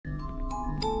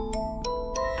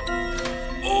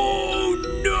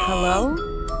Well?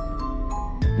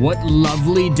 What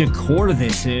lovely decor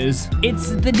this is.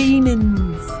 It's the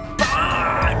demons.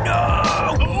 Ah,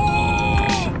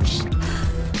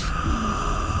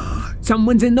 no!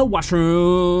 Someone's in the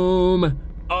washroom.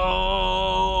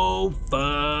 Oh, fuck.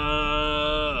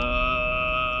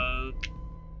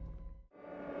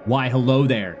 Why, hello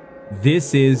there.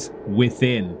 This is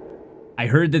Within. I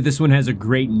heard that this one has a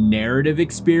great narrative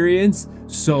experience,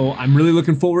 so I'm really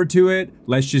looking forward to it.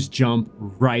 Let's just jump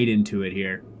right into it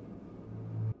here.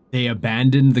 They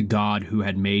abandoned the God who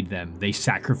had made them. They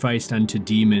sacrificed unto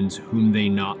demons whom they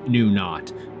knew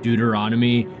not.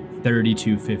 Deuteronomy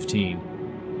 32:15.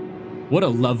 What a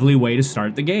lovely way to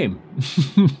start the game.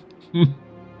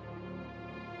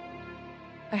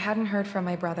 I hadn't heard from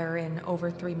my brother in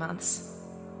over 3 months,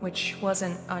 which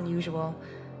wasn't unusual.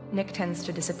 Nick tends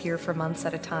to disappear for months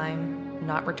at a time,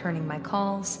 not returning my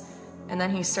calls, and then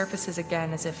he surfaces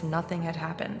again as if nothing had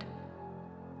happened.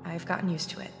 I've gotten used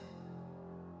to it.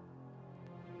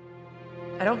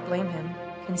 I don't blame him,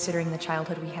 considering the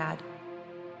childhood we had.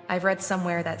 I've read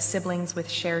somewhere that siblings with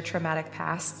shared traumatic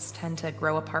pasts tend to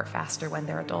grow apart faster when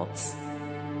they're adults.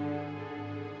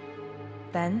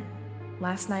 Then,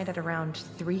 last night at around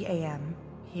 3 a.m.,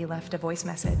 he left a voice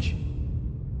message.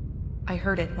 I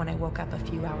heard it when I woke up a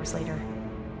few hours later.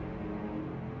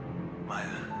 Maya,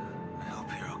 I hope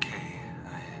you're okay.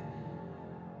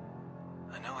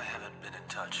 I know I haven't been in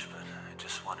touch, but I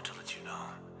just wanted to let you know.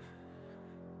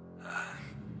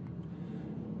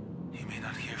 You may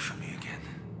not hear from me again.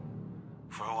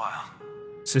 For a while.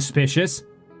 Suspicious?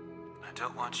 I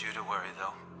don't want you to worry,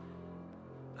 though.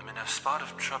 I'm in a spot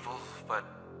of trouble, but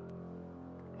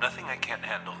nothing I can't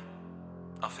handle.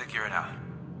 I'll figure it out.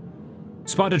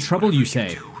 Spot of trouble, you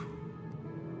say?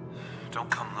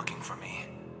 Don't come looking for me.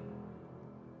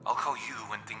 I'll call you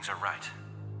when things are right.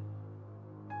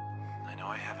 I know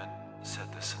I haven't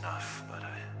said this enough, but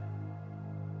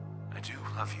I do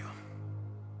love you.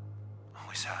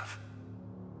 Always have.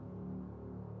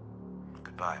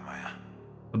 Goodbye, Maya.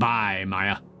 Bye,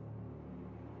 Maya.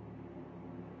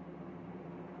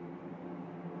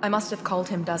 I must have called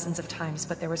him dozens of times,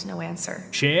 but there was no answer.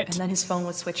 Shit. And then his phone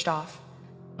was switched off.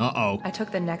 Uh-oh. I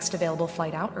took the next available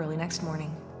flight out early next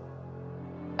morning.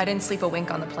 I didn't sleep a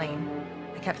wink on the plane.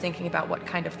 I kept thinking about what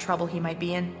kind of trouble he might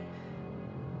be in.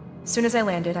 As soon as I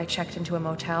landed, I checked into a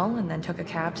motel and then took a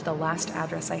cab to the last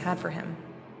address I had for him.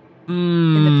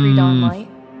 In the pre-dawn light,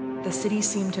 the city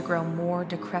seemed to grow more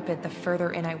decrepit the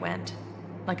further in I went,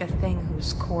 like a thing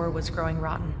whose core was growing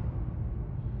rotten.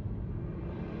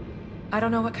 I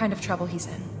don't know what kind of trouble he's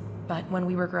in, but when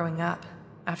we were growing up,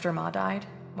 after Ma died,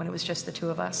 when it was just the two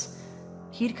of us,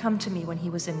 he'd come to me when he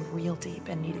was in real deep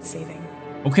and needed saving.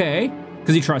 Okay,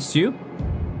 because he trusts you.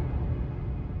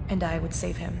 And I would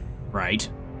save him. Right.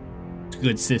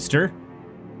 Good sister.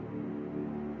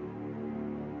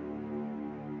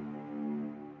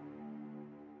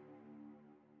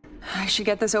 I should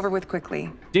get this over with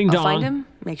quickly. Ding I'll dong. find him,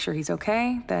 make sure he's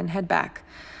okay, then head back.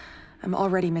 I'm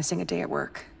already missing a day at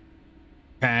work.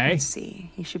 Okay. Let's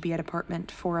see, he should be at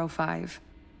apartment 405.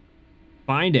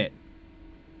 Find it.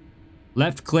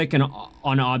 Left click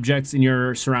on objects in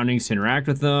your surroundings to interact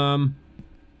with them.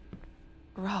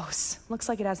 Gross. Looks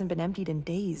like it hasn't been emptied in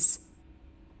days.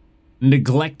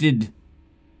 Neglected.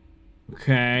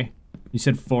 Okay. You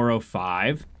said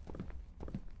 405.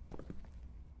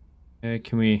 Okay,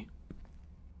 can we...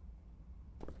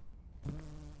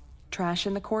 Trash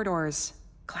in the corridors.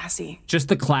 Classy. Just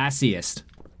the classiest.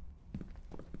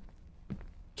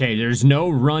 Okay, there's no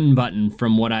run button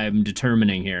from what I'm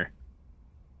determining here.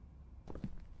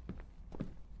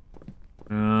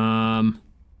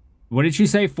 What did she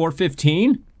say?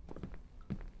 415?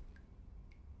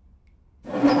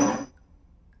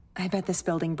 I bet this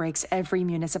building breaks every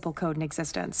municipal code in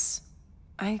existence.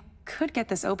 I could get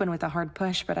this open with a hard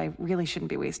push, but I really shouldn't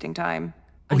be wasting time.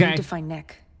 Okay. I need to find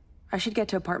Nick. I should get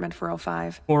to apartment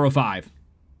 405. 405.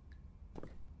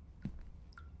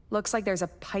 Looks like there's a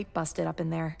pipe busted up in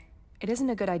there. It isn't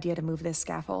a good idea to move this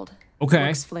scaffold. Okay. It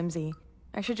looks flimsy.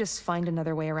 I should just find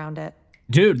another way around it.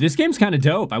 Dude, this game's kind of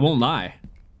dope. I won't lie.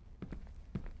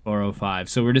 405.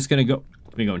 So we're just gonna go...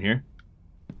 Can we go in here?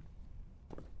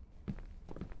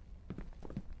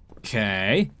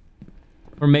 Okay.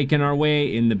 We're making our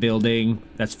way in the building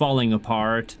that's falling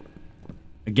apart.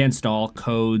 Against all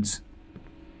codes.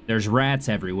 There's rats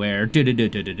everywhere. Hello.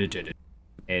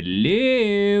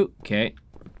 Okay.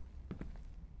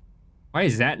 Why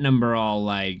is that number all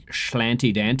like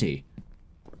slanty danty?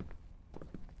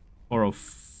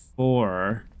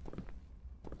 404.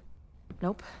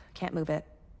 Nope, can't move it.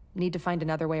 Need to find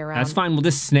another way around. That's fine. We'll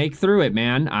just snake through it,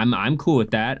 man. I'm cool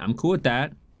with that. I'm cool with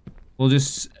that. We'll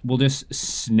just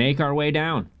snake our way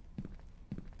down.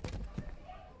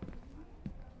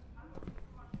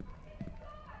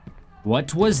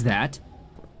 What was that?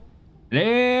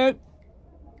 Hello?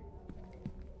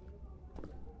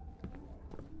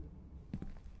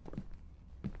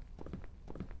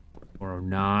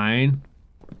 $409.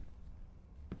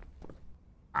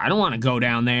 I don't want to go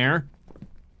down there.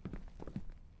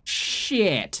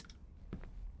 Shit.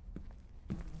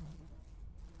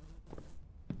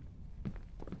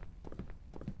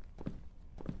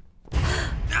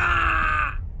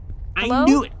 Hello? I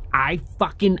knew it.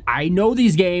 I know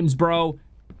these games, bro.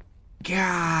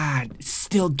 God, it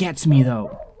still gets me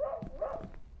though.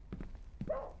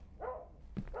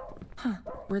 Huh,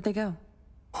 where'd they go?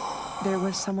 There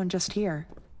was someone just here.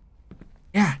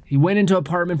 Yeah, he went into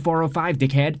apartment 405,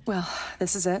 dickhead. Well,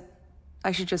 this is it.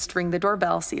 I should just ring the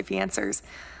doorbell, see if he answers.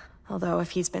 Although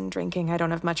if he's been drinking, I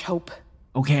don't have much hope.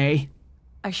 Okay.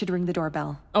 I should ring the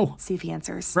doorbell. Oh. See if he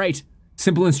answers. Right.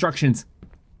 Simple instructions.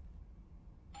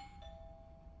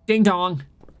 Ding dong.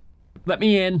 Let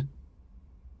me in.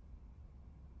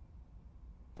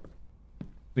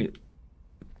 Wait.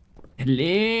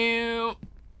 Hello?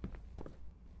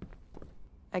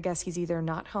 I guess he's either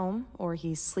not home or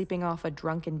he's sleeping off a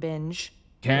drunken binge.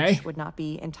 Okay. Which would not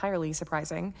be entirely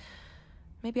surprising.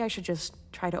 Maybe I should just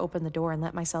try to open the door and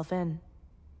let myself in.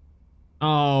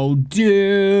 Oh,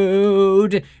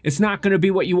 dude. It's not gonna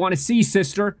be what you want to see,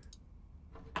 sister.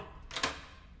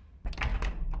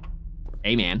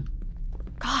 Hey, man.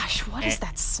 Gosh, what is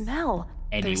that smell?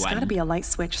 Anyone? There's gotta be a light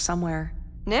switch somewhere.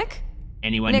 Nick?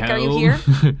 Anyone Nick, home? are you here?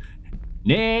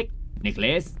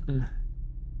 Nicholas?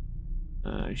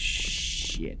 Oh,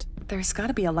 shit. There's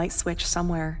gotta be a light switch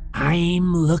somewhere.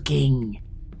 I'm looking.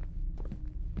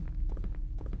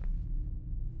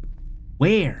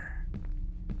 Where?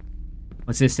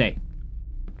 What's this say?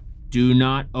 Do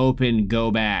not open,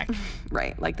 go back.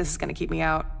 Right, like this is gonna keep me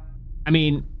out. I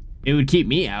mean, it would keep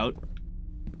me out.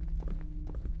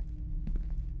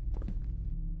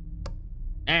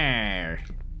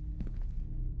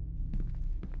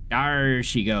 There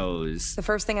she goes. The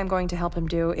first thing I'm going to help him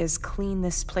do is clean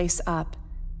this place up.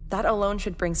 That alone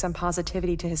should bring some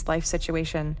positivity to his life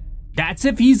situation. That's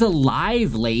if he's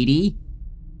alive, lady.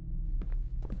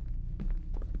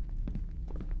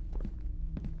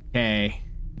 Okay.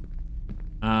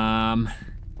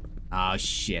 Oh,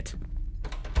 shit.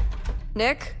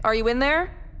 Nick, are you in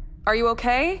there? Are you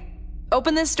okay?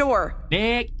 Open this door.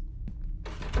 Nick!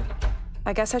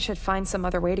 I guess I should find some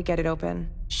other way to get it open.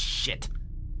 Shit.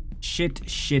 Shit.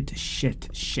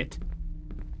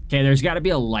 Okay, there's gotta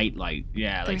be a light.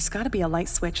 Yeah, like... There's gotta be a light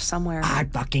switch somewhere. I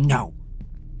fucking know.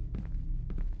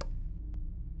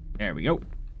 There we go.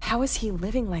 How is he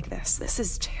living like this? This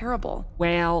is terrible.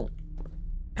 Well,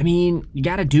 I mean, you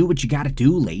gotta do what you gotta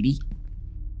do, lady.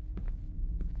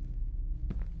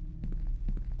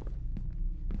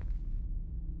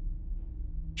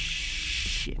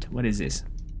 Shit, what is this?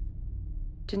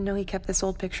 Didn't know he kept this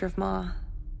old picture of Ma.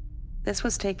 This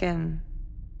was taken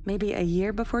maybe a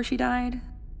year before she died,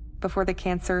 before the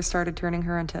cancer started turning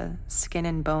her into skin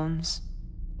and bones.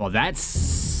 Well,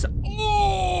 that's...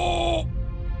 Oh!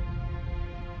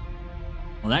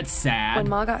 Well, that's sad. When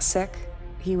Ma got sick,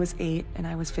 he was 8 and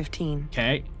I was 15.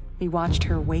 Okay. We watched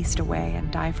her waste away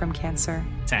and die from cancer.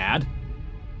 Sad.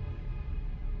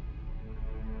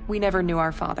 We never knew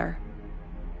our father.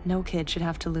 No kid should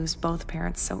have to lose both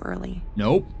parents so early.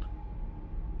 Nope.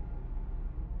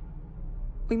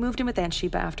 We moved in with Aunt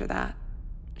Sheba after that.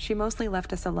 She mostly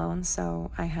left us alone,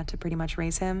 so I had to pretty much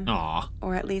raise him. Aw.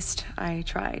 Or at least I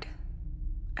tried.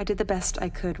 I did the best I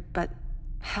could, but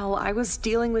hell, I was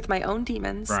dealing with my own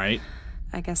demons. Right.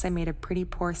 I guess I made a pretty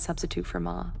poor substitute for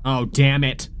Ma. Oh, damn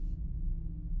it.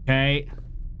 Okay.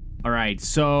 All right,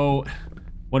 so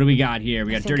what do we got here?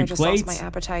 We got dirty I just plates. lost my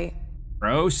appetite.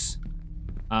 Gross.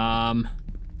 We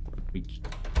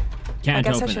can't I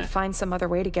guess open I should it. find some other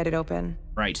way to get it open.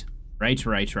 Right.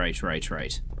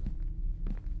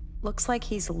 Looks like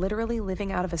he's literally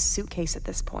living out of a suitcase at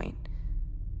this point.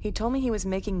 He told me he was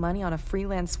making money on a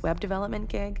freelance web development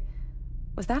gig.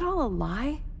 Was that all a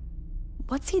lie?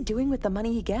 What's he doing with the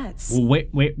money he gets? Well,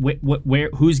 wait, where?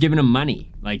 Who's giving him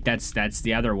money? Like that's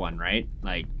the other one, right?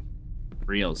 Like,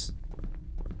 reals.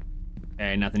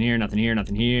 Okay, nothing here. Nothing.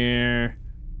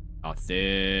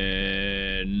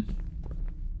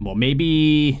 Well,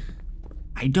 maybe.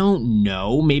 I don't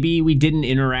know. Maybe we didn't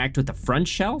interact with the front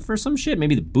shelf or some shit.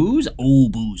 Maybe the booze? Oh,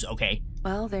 booze. Okay.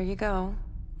 Well, there you go.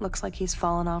 Looks like he's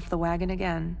fallen off the wagon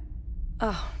again.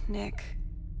 Oh, Nick.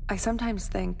 I sometimes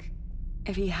think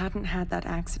if he hadn't had that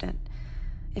accident,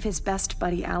 if his best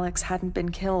buddy Alex hadn't been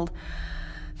killed,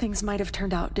 Things might have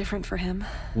turned out different for him.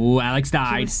 Ooh, Alex He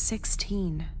died. was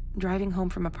 16, driving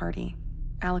home from a party.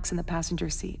 Alex in the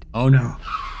passenger seat. Oh no.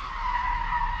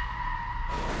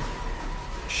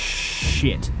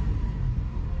 Shit.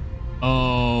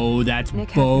 Oh, that's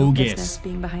Nick had no bogus. business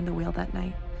being behind the wheel that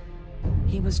night.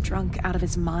 He was drunk out of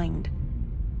his mind.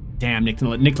 Damn,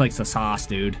 Nick likes the sauce,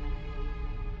 dude.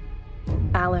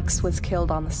 Alex was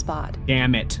killed on the spot.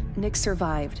 Damn it. Nick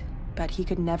survived, but he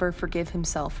could never forgive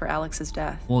himself for Alex's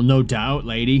death. Well, no doubt,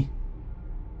 lady.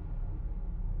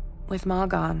 With Ma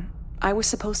gone, I was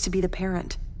supposed to be the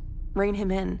parent. Rein him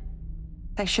in.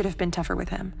 I should have been tougher with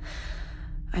him.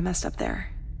 I messed up there.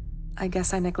 I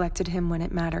guess I neglected him when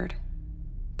it mattered.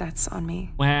 That's on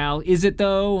me. Well, is it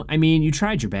though? I mean, you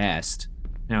tried your best.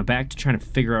 Now back to trying to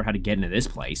figure out how to get into this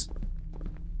place.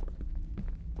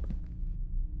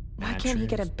 Why can't he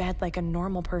get a bed like a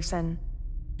normal person?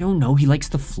 I don't know, he likes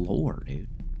the floor, dude.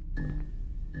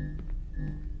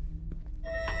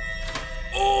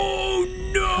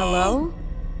 Oh no! Hello?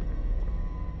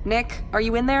 Nick, are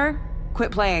you in there?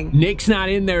 Quit playing. Nick's not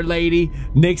in there, lady.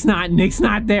 Nick's not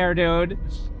there, dude.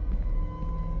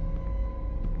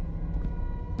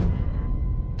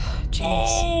 Jeez.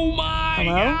 Oh my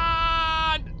Hello?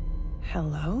 god!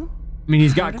 Hello? I mean,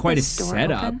 he's How got did quite a this door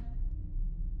setup. open?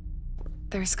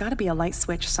 There's gotta be a light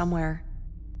switch somewhere.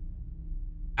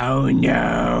 Oh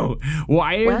no!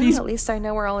 Why are Well, these? at least I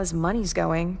know where all his money's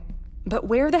going. But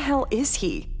where the hell is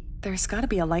he? There's gotta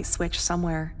be a light switch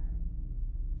somewhere.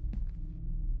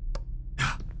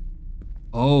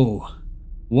 Oh,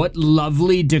 what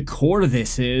lovely decor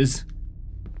this is.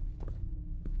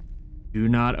 Do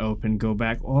not open, go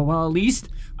back. Oh, well, at least,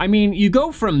 I mean, you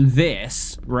go from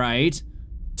this, right,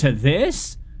 to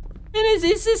this, and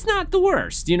it's not the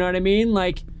worst, you know what I mean?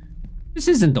 Like, this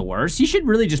isn't the worst. You should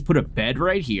really just put a bed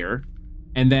right here,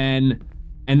 and then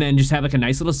just have like a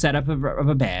nice little setup of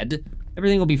a bed.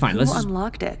 Everything will be fine. Who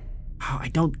unlocked it? Oh, I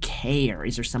don't care.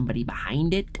 Is there somebody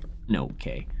behind it? No,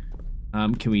 okay.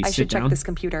 Can we I sit should down? check this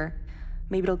computer.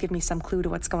 Maybe it'll give me some clue to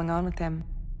what's going on with him.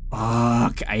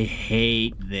 Fuck, I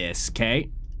hate this, okay?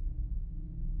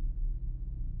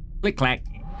 Click, clack.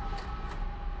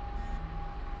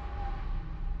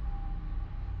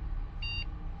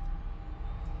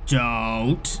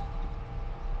 Don't.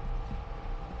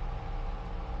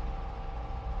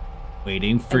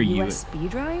 Waiting for a you. USB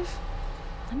drive?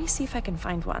 Let me see if I can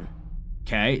find one.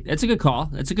 Okay, that's a good call.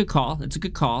 That's a good call. That's a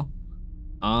good call.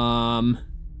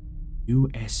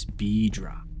 USB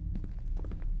drive.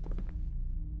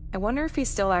 I wonder if he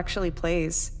still actually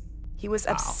plays. He was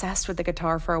obsessed with the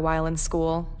guitar for a while in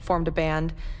school, formed a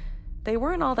band. They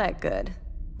weren't all that good.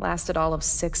 Lasted all of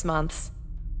 6 months.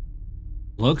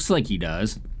 Looks like he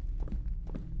does.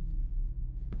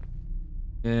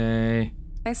 Okay.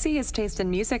 I see his taste in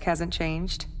music hasn't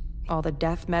changed. All the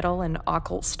death metal and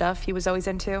occult stuff he was always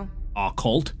into.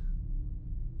 Occult?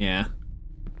 Yeah,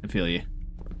 I feel you.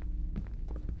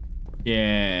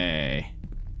 Yay.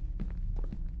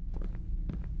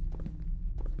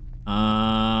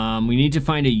 We need to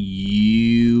find a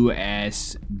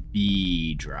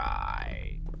USB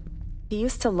drive. He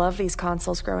used to love these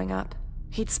consoles growing up.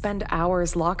 He'd spend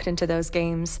hours locked into those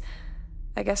games.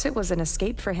 I guess it was an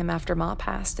escape for him after Ma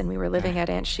passed and we were living at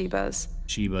Aunt Sheba's.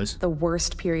 Sheba's. The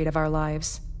worst period of our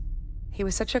lives. He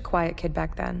was such a quiet kid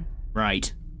back then.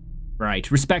 Right.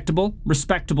 Right. Respectable.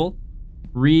 Respectable.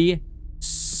 Respectable.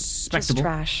 Just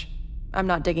trash. I'm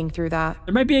not digging through that.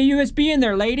 There might be a USB in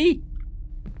there, lady.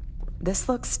 This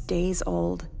looks days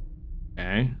old.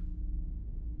 Okay.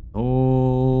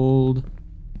 Old.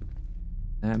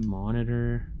 That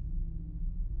monitor.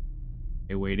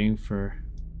 Okay, waiting for...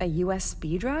 A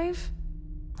USB drive?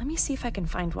 Let me see if I can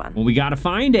find one. Well, we gotta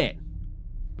find it.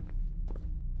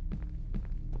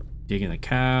 Digging the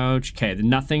couch. Okay,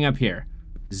 nothing up here.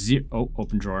 Oh,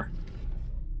 open drawer.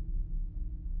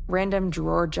 Random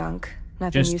drawer junk.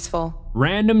 Nothing Just useful.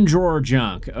 Random drawer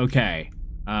junk. Okay.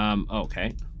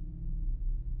 Okay.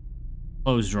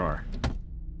 Close drawer.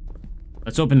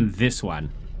 Let's open this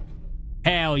one.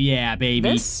 Hell yeah,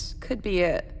 baby. This could be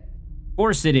it. Of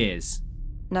course it is.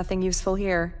 Nothing useful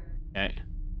here. Okay.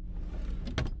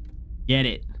 Get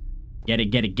it. Get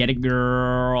it, get it, get it,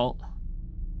 girl.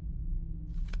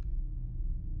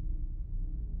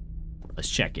 Let's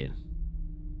check it.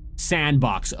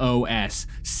 Sandbox OS,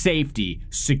 safety,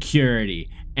 security,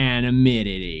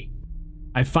 anonymity.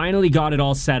 I finally got it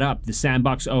all set up. The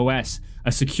Sandbox OS,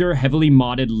 a secure, heavily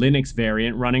modded Linux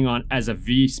variant running on as a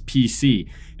VPC,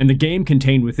 and the game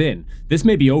contained within. This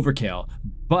may be overkill,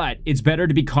 but it's better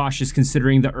to be cautious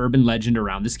considering the urban legend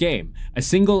around this game. A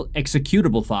single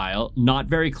executable file, not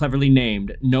very cleverly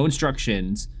named, no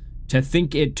instructions To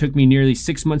think it took me nearly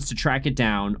 6 months to track it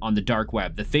down on the dark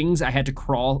web. The things I had to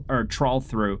trawl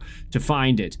through to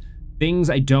find it. Things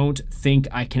I don't think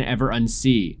I can ever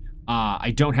unsee.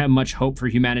 I don't have much hope for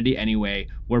humanity anyway.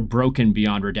 We're broken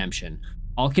beyond redemption.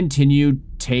 I'll continue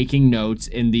taking notes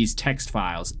in these text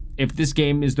files. If this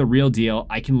game is the real deal,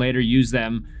 I can later use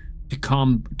them to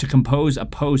compose a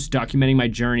post documenting my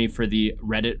journey for the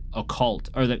Reddit occult,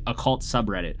 or the occult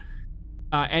subreddit.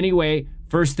 Anyway,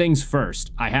 first things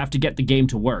first, I have to get the game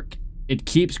to work. It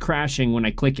keeps crashing when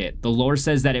I click it. The lore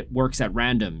says that it works at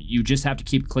random. You just have to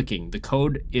keep clicking. The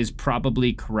code is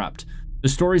probably corrupt. The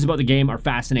stories about the game are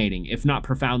fascinating, if not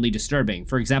profoundly disturbing.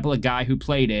 For example, a guy who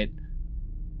played it,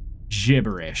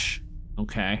 gibberish.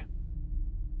 Okay.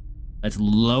 Let's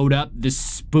load up this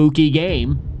spooky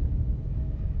game.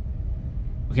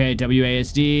 Okay,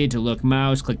 WASD to look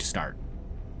mouse, click to start.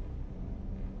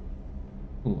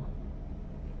 Ooh.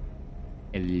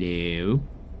 Hello?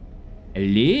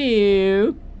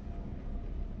 Hello?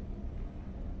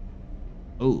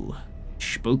 Oh,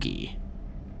 spooky.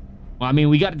 Well, I mean,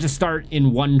 we got to start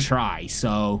in one try,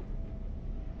 so...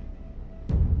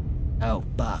 Oh,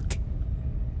 fuck.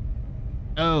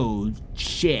 Oh,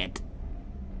 shit.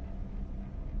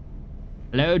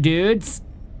 Hello, dudes?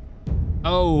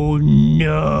 Oh,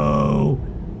 no.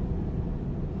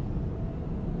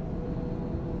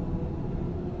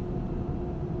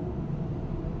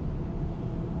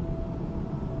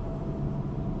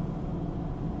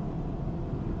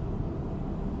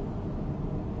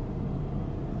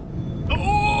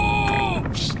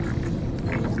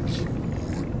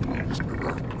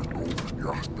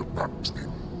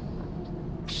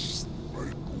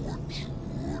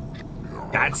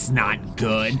 That's not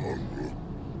good.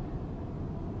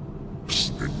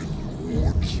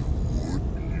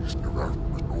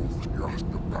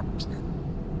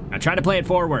 Now try to play it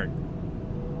forward.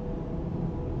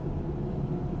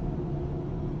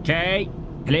 Okay.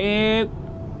 Hello.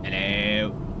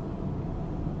 Hello.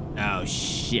 Oh,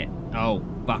 shit. Oh,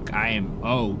 fuck. I am...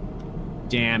 Oh,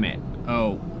 damn it.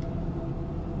 Oh.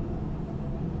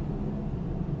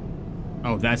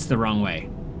 Oh, that's the wrong way.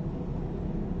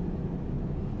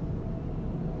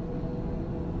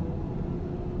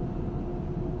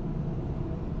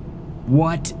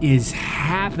 What is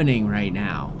happening right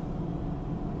now?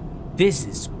 This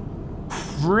is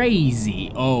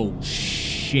crazy. Oh,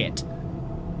 shit.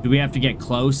 Do we have to get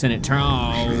close and it turns?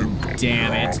 Oh,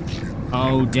 damn it.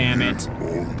 Oh, damn it.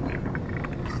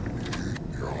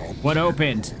 What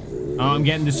opened? Oh, I'm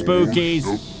getting the spookies.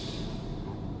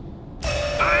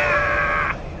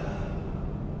 Ah!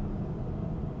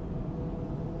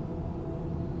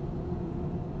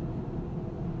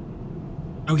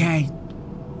 Okay.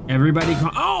 Everybody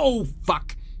oh,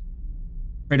 fuck.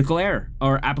 Critical error,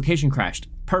 or application crashed.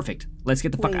 Perfect. Let's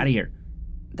get the fuck out of here.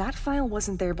 That file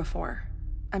wasn't there before.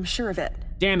 I'm sure of it.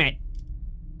 Damn it.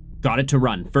 Got it to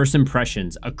run. First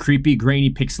impressions, a creepy, grainy,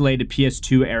 pixelated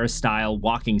PS2 era style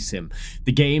walking sim.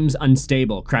 The game's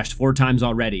unstable, crashed 4 times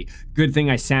already. Good thing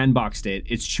I sandboxed it.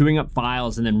 It's chewing up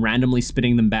files and then randomly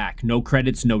spitting them back. No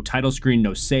credits, no title screen,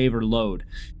 no save or load.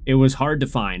 It was hard to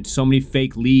find. So many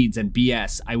fake leads and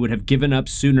BS. I would have given up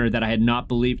sooner that had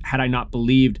I not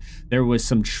believed there was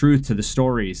some truth to the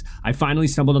stories. I finally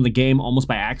stumbled on the game almost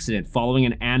by accident, following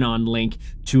an anon link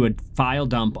to a file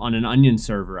dump on an Onion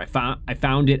server. I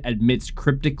found it amidst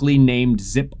cryptically named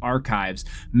zip archives,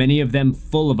 many of them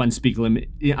full of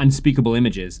unspeakable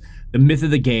images. The myth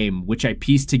of the game, which I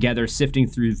pieced together sifting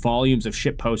through volumes of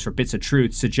shitposts for bits of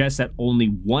truth, suggests that only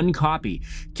one copy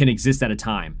can exist at a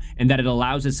time, and that it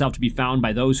allows itself to be found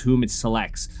by those whom it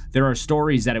selects. There are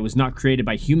stories that it was not created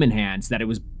by human hands, that it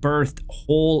was birthed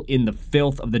whole in the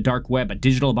filth of the dark web, a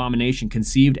digital abomination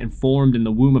conceived and formed in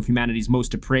the womb of humanity's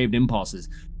most depraved impulses.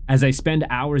 As I spend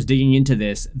hours digging into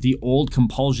this, the old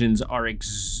compulsions are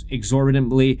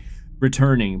exorbitantly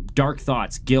returning. Dark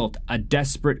thoughts, guilt, a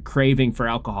desperate craving for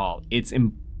alcohol. It's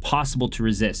impossible to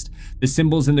resist. The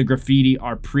symbols in the graffiti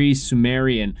are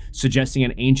pre-Sumerian, suggesting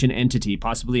an ancient entity,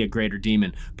 possibly a greater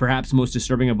demon. Perhaps most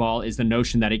disturbing of all is the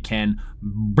notion that it can...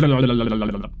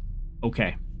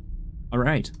 Okay. All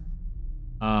right.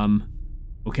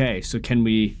 Okay, so can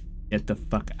we get the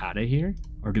fuck out of here?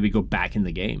 Or do we go back in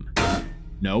the game?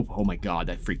 Nope. Oh my god,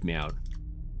 that freaked me out.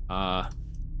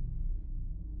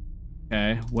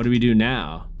 Okay, what do we do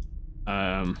now?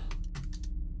 I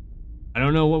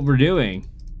don't know what we're doing.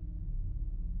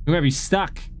 We're gonna be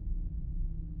stuck.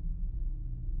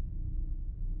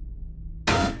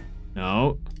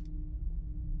 No.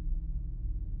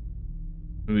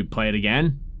 Can we play it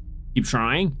again? Keep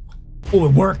trying? Oh,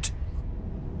 it worked!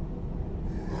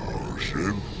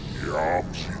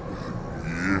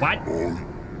 What?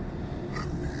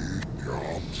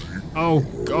 Oh,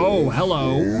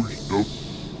 hello.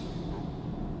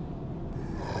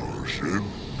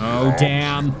 Oh,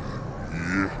 damn.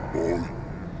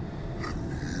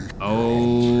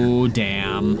 Oh,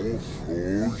 damn.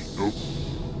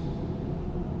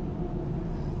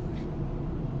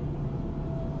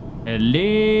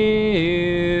 Hello.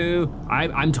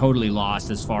 I'm totally lost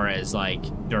as far as like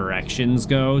directions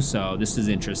go, so this is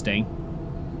interesting.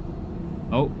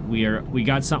 Oh, we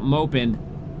got something open.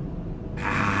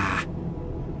 Ah.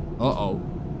 Uh-oh.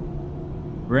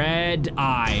 Red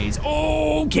eyes.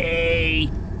 Okay.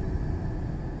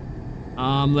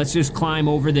 Let's just climb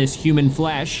over this human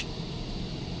flesh.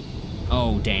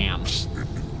 Oh, damn.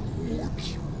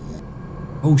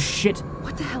 Oh, shit.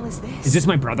 What the hell is this? Is this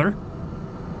my brother?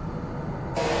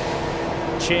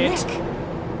 Shit. Nick.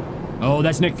 Oh,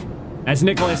 that's Nick. That's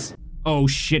Nicholas. Oh,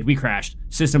 shit, we crashed.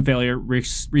 System failure.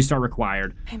 Restart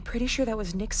required. I'm pretty sure that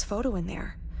was Nick's photo in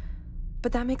there.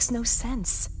 But that makes no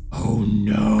sense. Oh,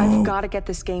 no. I've got to get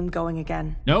this game going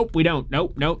again. Nope, we don't.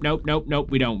 Nope,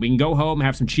 we don't. We can go home,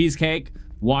 have some cheesecake,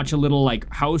 watch a little,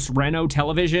 like, house reno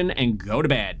television, and go to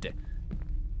bed.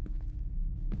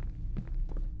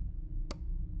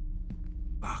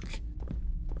 Fuck.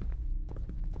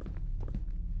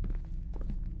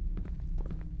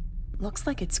 Looks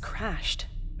like it's crashed.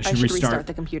 I should restart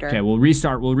the computer. Okay, we'll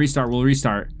restart.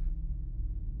 Reset.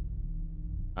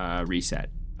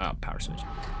 Oh, power switch.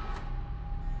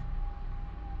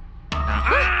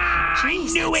 Jeez, I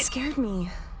knew it! Scared me.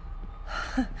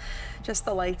 Just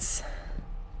the lights.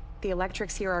 The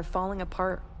electrics here are falling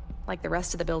apart, like the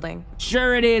rest of the building.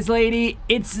 Sure it is, lady.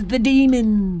 It's the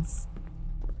demons.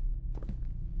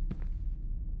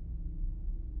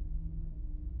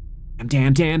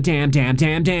 Damn.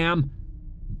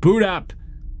 Boot up.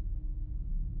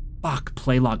 Fuck,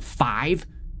 playlog 5?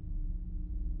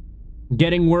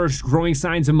 Getting worse, growing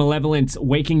signs of malevolence,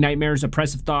 waking nightmares,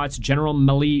 oppressive thoughts, general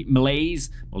malaise,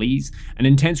 an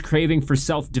intense craving for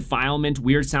self-defilement,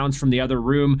 weird sounds from the other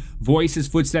room, voices,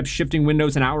 footsteps, shifting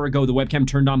windows. An hour ago, the webcam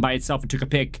turned on by itself and took a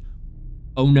pic.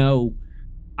 Oh no.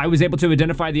 I was able to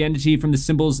identify the entity from the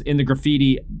symbols in the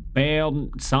graffiti. Bale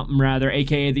something rather,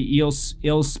 aka the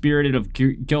ill-spirited of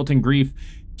guilt and grief.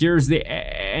 Here's the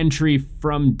entry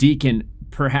from Deacon.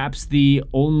 Perhaps the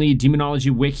only demonology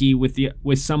wiki with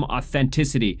some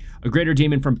authenticity. A greater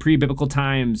demon from pre-biblical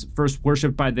times, first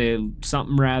worshipped by the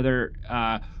something rather,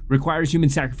 requires human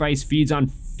sacrifice, feeds on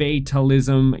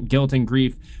fatalism, guilt, and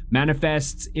grief,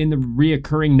 manifests in the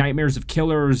reoccurring nightmares of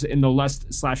killers, in the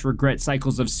lust/regret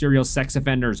cycles of serial sex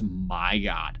offenders. My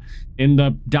God. In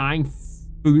the dying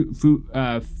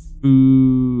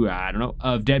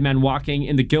of dead men walking,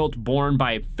 in the guilt borne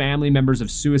by family members of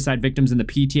suicide victims, in the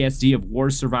PTSD of war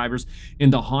survivors,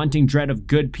 in the haunting dread of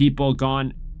good people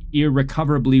gone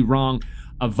irrecoverably wrong,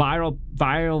 a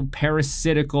viral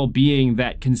parasitical being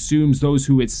that consumes those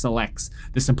who it selects.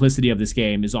 The simplicity of this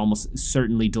game is almost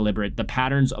certainly deliberate. The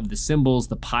patterns of the symbols,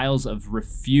 the piles of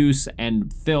refuse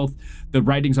and filth, the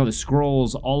writings on the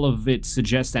scrolls, all of it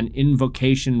suggests an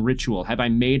invocation ritual. Have I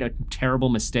made a terrible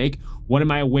mistake? What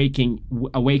am I awakening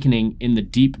in the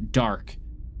deep dark?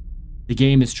 The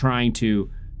game is trying to...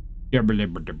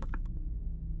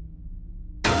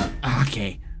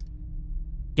 Okay.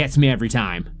 Gets me every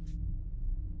time.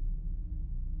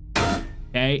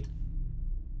 Okay.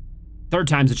 Third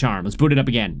time's a charm. Let's boot it up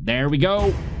again. There we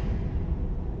go.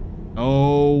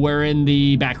 Oh, we're in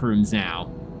the back rooms now.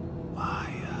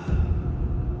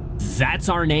 That's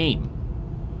our name.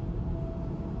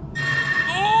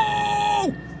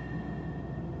 Oh!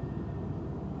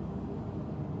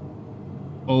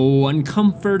 Oh,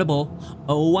 uncomfortable.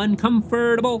 Oh,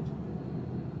 uncomfortable.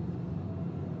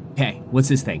 Okay, what's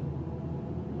this thing?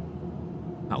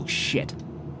 Oh, shit.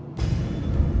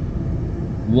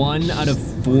 1 out of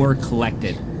 4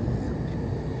 collected.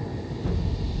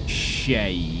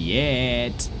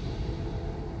 Shit.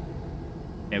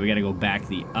 Okay, we gotta go back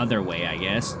the other way, I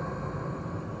guess.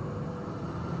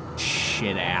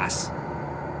 Shit ass.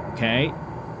 Okay.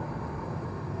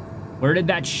 Where did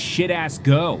that shit ass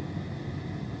go?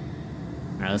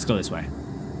 Alright, let's go this way.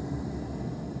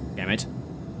 Damn it.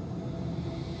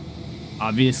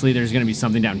 Obviously, there's gonna be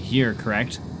something down here,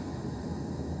 correct?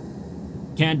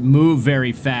 Can't move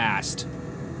very fast.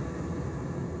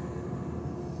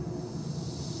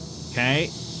 Okay.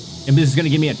 And this is gonna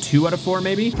give me a 2 out of 4,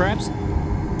 maybe, perhaps?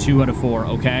 2 out of 4,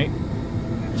 okay.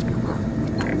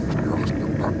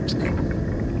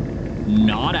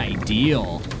 Not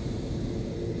ideal.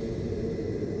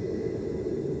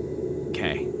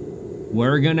 Okay.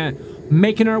 We're gonna...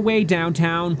 making our way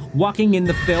downtown, walking in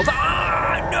the field.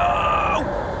 Ah, no!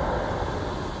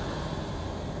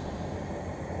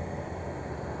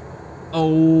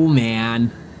 Oh,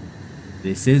 man.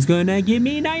 This is gonna give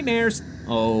me nightmares.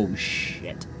 Oh,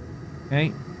 shit.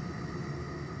 Okay.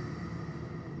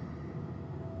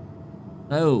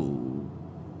 Oh.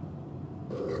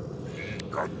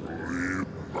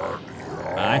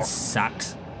 That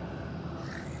sucks.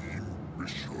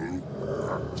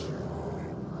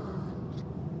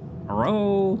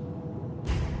 Hello?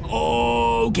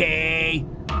 Okay.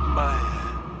 Maya,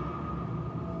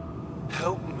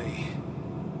 help me.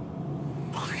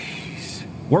 Please.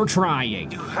 We're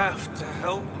trying. You have to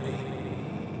help me.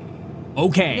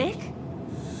 Okay. Nick?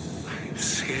 I'm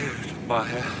scared,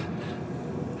 Maya.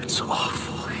 It's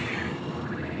awful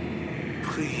here.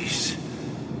 Please,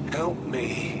 help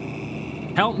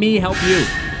me. Help me help you.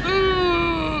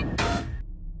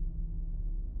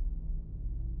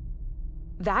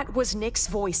 That was Nick's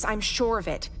voice, I'm sure of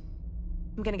it.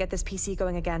 I'm gonna get this PC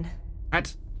going again.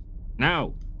 What?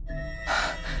 No.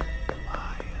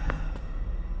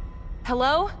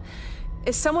 Hello?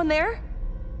 Is someone there?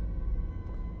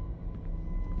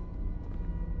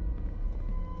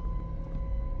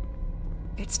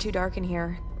 It's too dark in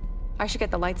here. I should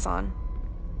get the lights on.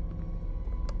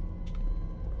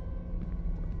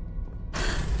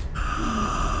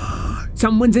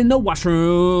 Someone's in the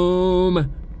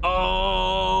washroom.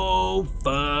 Oh,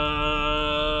 fuck.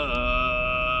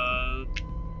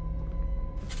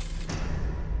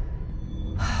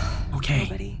 Okay.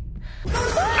 Nobody.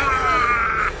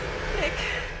 Nick.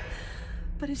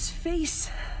 But his face.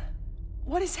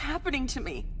 What is happening to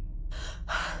me?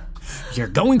 You're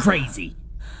going crazy.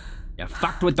 You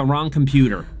fucked with the wrong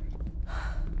computer.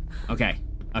 Okay.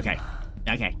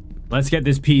 Let's get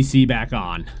this PC back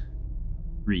on.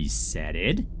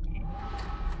 Resetted.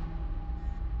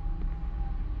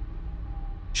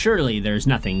 Surely there's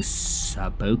nothing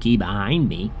spooky behind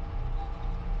me.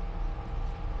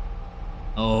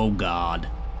 Oh, God.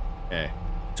 Okay.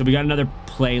 So we got another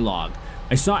play log.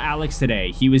 I saw Alex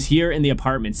today. He was here in the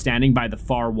apartment standing by the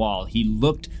far wall. He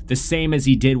looked the same as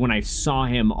he did when I saw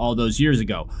him all those years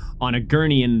ago. On a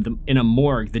gurney in a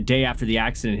morgue the day after the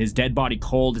accident. His dead body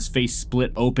cold, his face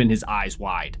split open, his eyes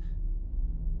wide.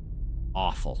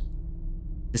 Awful.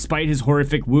 Despite his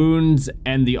horrific wounds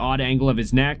and the odd angle of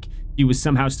his neck, he was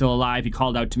somehow still alive. He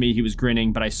called out to me. He was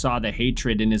grinning, but I saw the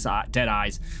hatred in his dead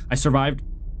eyes. I survived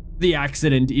the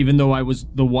accident, even though I was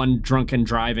the one drunk and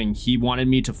driving. He wanted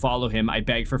me to follow him. I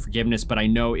begged for forgiveness, but I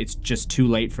know it's just too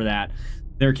late for that.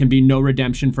 There can be no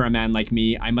redemption for a man like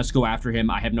me. I must go after him.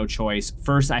 I have no choice.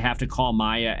 First, I have to call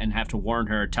Maya and have to warn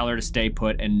her, tell her to stay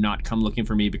put and not come looking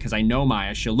for me, because I know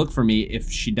Maya. She'll look for me if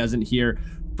she doesn't hear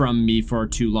from me for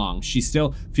too long. She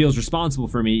still feels responsible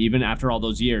for me even after all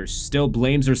those years. Still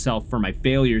blames herself for my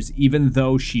failures even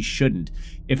though she shouldn't.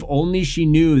 If only she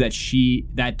knew that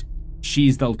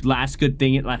she's the last good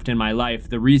thing left in my life.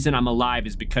 The reason I'm alive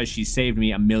is because she saved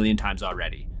me 1,000,000 times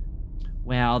already.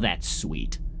 Well, that's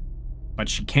sweet. But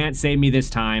she can't save me this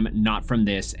time, not from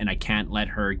this, and I can't let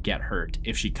her get hurt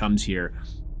if she comes here.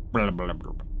 Blah, blah,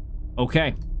 blah.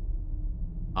 Okay.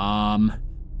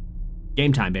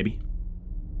 Game time, baby.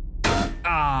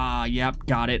 Yep,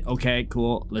 got it. Okay,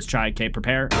 cool. Let's try. Okay,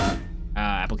 prepare.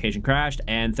 Application crashed,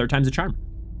 and third time's a charm.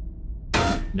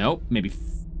 Nope, maybe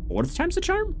fourth time's a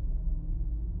charm?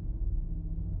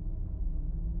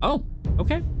 Oh,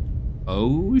 okay.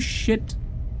 Oh, shit.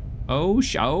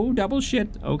 Oh, double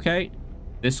shit. Okay,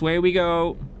 this way we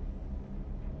go.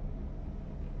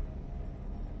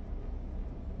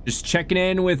 Just checking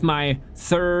in with my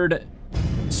third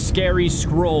scary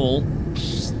scroll.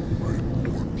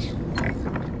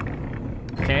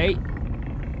 Okay.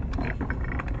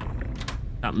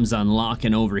 Something's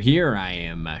unlocking over here, I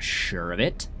am sure of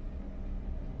it.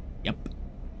 Yep.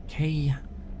 Okay.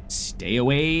 Stay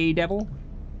away, devil.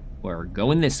 We're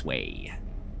going this way.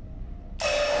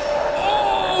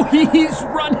 Oh, he's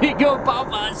running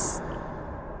above us.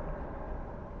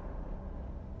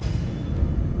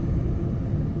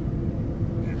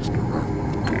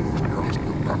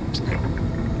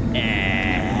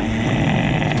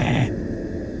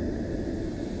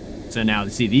 So now,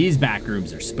 see, these back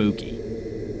rooms are spooky.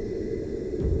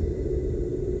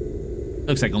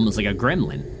 Looks like almost like a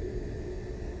gremlin.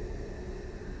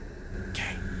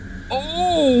 Okay.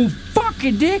 Oh,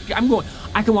 fucking dick!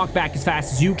 I can walk back as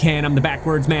fast as you can. I'm the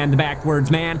backwards man,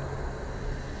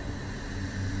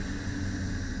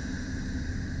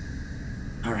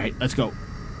 All right, let's go.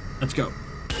 Let's go.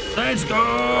 Let's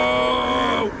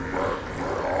go!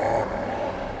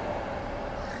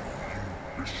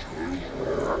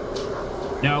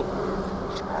 No.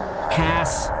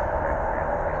 Pass.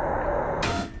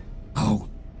 Oh,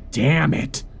 damn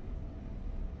it.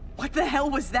 What the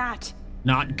hell was that?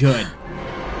 Not good.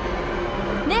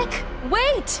 Nick,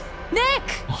 wait!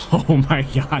 Nick! Oh my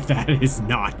god, that is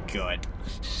not good.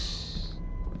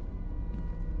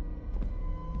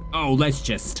 Oh, let's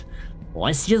just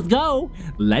go.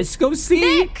 Let's go see.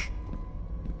 Nick!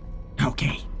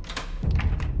 Okay.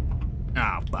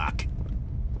 Oh, fuck.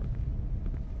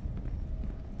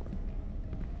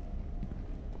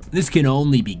 This can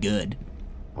only be good.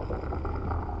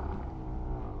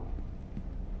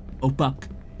 Oh, fuck.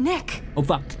 Nick! Oh,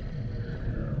 fuck.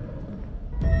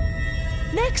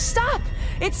 Nick, stop!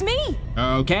 It's me!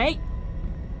 Okay.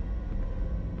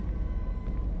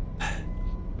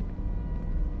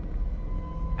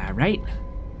 All right.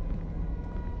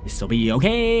 This'll be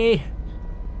okay.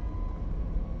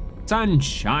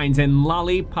 Sunshines and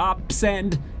lollipops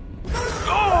and...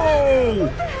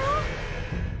 Oh!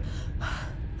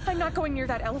 I'm not going near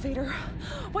that elevator.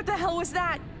 What the hell was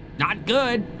that? Not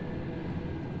good.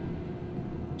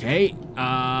 Okay,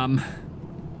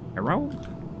 hello?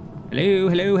 Hello,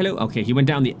 hello, hello. Okay, he went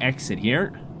down the exit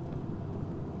here.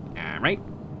 All right.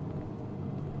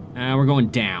 We're going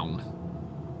down.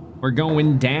 We're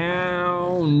going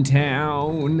downtown.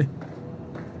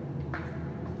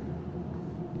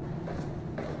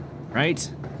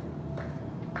 Right?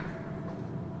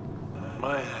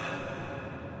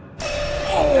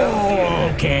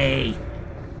 Oh, okay.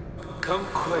 Come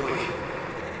quick.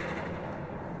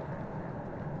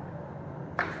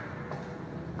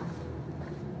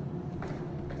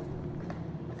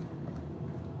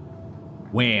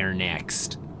 Where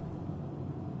next?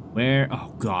 Where?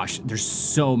 Oh gosh, there's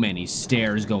so many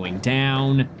stairs going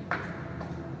down.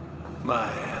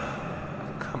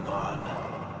 Maya, come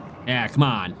on. Yeah, come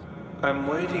on. I'm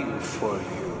waiting for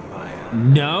you, Maya.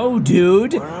 No,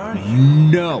 dude. Where are you?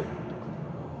 No.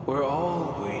 We're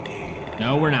all waiting.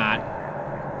 No, we're not.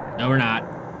 No, we're not.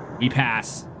 We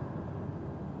pass.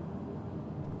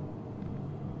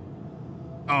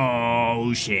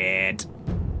 Oh, shit.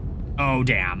 Oh,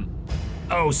 damn.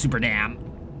 Oh, super damn.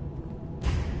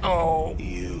 Oh.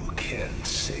 You can't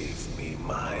save me,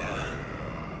 Maya.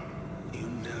 You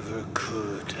never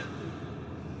could.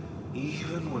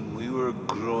 Even when we were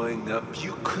growing up,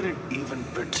 you couldn't even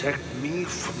protect me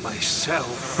from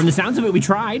myself. From the sounds of it, we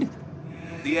tried.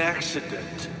 The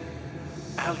accident,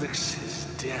 Alex's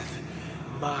death,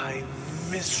 my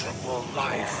miserable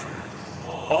life,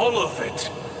 all of it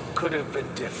could have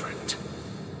been different.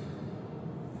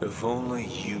 If only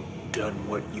you'd done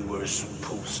what you were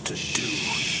supposed to do.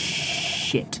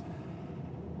 Shit.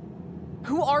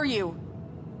 Who are you?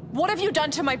 What have you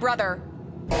done to my brother?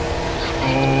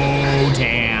 Oh,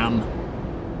 damn.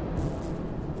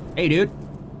 Hey, dude.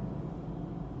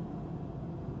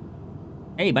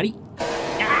 Hey, buddy.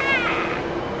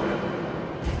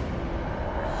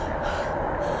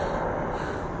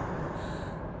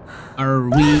 Are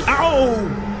we...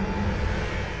 Oh!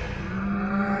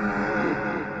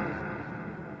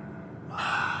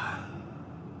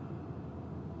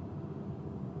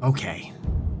 Okay.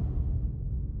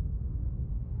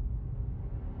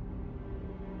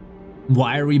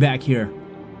 Why are we back here?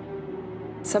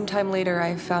 Sometime later,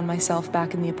 I found myself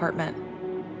back in the apartment.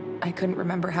 I couldn't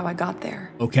remember how I got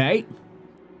there. Okay.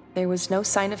 There was no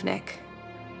sign of Nick,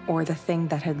 or the thing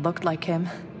that had looked like him.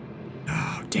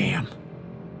 Oh, damn.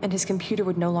 And his computer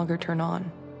would no longer turn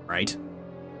on. Right.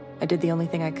 I did the only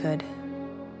thing I could.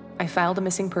 I filed a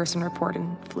missing person report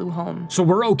and flew home. So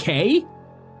we're okay?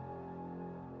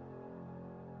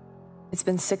 It's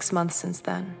been 6 months since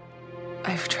then.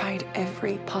 I've tried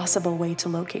every possible way to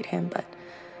locate him, but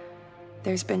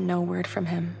there's been no word from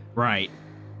him. Right.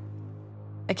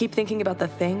 I keep thinking about the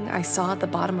thing I saw at the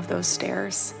bottom of those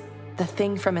stairs. The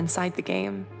thing from inside the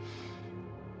game.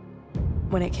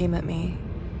 When it came at me,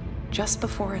 just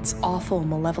before its awful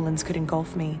malevolence could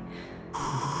engulf me,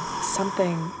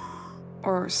 something,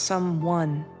 or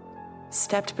someone,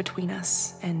 stepped between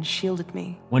us and shielded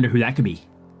me. Wonder who that could be.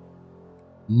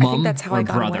 I Mom think that's how or I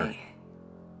got brother? away.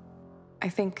 I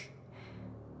think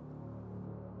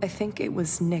it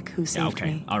was Nick who saved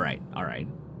me. All right. All right.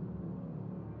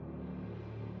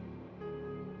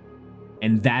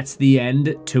 And that's the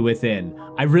end to Within.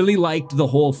 I really liked the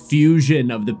whole fusion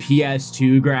of the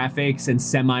PS2 graphics and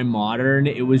semi-modern.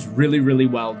 It was really, really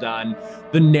well done.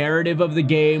 The narrative of the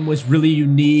game was really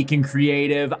unique and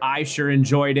creative. I sure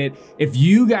enjoyed it. If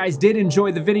you guys did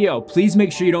enjoy the video, please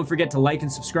make sure you don't forget to like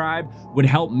and subscribe. Would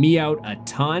help me out a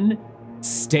ton.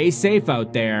 Stay safe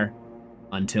out there.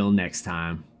 Until next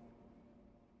time.